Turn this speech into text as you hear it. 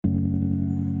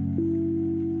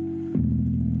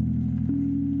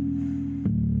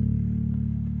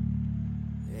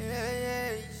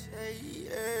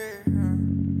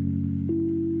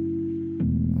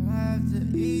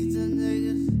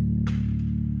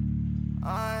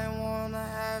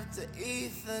to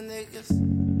ether niggas.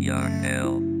 Your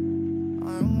hell.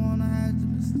 I don't wanna have to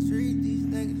mistreat these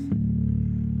niggas.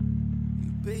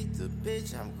 You beat the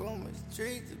bitch, I'm gon'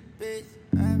 mistreat the bitch.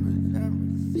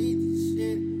 Average, see this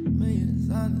shit. Millions,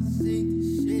 I done seen this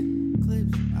shit.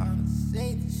 Clips, I done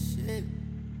seen this shit.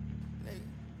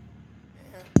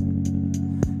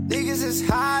 Niggas is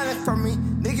hiding from me.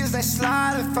 Niggas ain't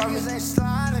sliding from me.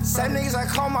 Same niggas I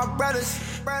call my brothers.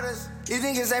 These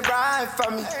niggas ain't riding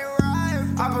for me.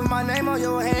 I put my name on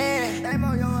your hand.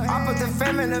 I put the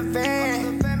fam in the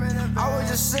van. I would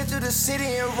just sit through the city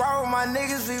and roll with my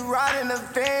niggas. We riding the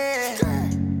van.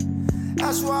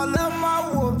 That's why I love my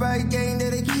Warback gang.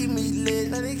 That they keep me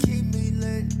lit. Tell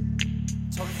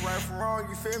me right from wrong,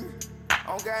 you feel me?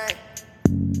 Okay.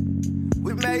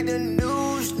 We made the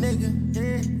news, nigga.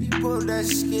 Yeah, we pulled that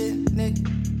shit, nigga.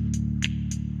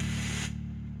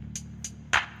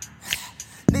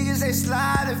 Niggas ain't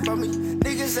sliding for me.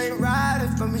 Niggas ain't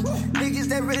riding for me. Niggas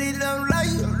that really don't like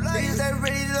you. Niggas that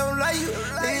really don't like you.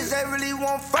 Niggas that really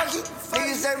won't fuck you.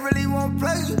 Niggas that really won't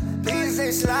plug you. Niggas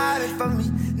ain't sliding for me.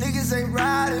 Niggas ain't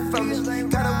riding for me.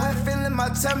 Got a wet feeling in my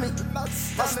tummy.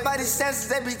 My spidey senses,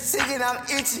 they be ticking, I'm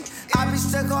itchy. I be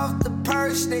stuck off the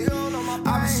purse, nigga.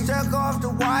 I be stuck off the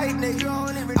white, nigga.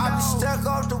 I be stuck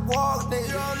off the walk,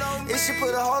 nigga. It should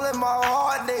put a hole in my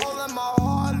heart, nigga.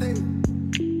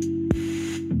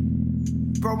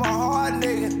 Broke my heart,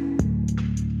 nigga.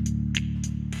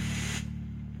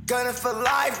 Gunning for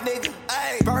life, nigga.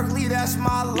 Ay, Berkeley, that's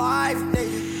my life,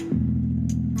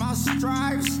 nigga. My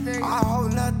stripes, nigga. I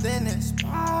hold nothing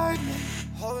inspired,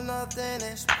 nigga. Hold nothing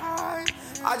inspired.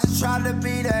 I just try to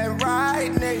be that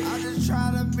right, nigga.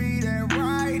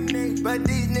 But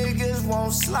these niggas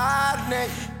won't slide,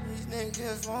 nigga.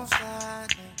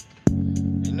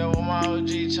 You know what my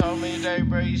OG told me today,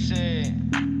 bro? He said,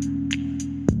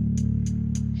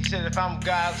 if I'm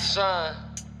God's son,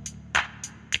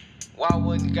 why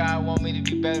wouldn't God want me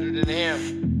to be better than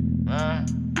him? Huh?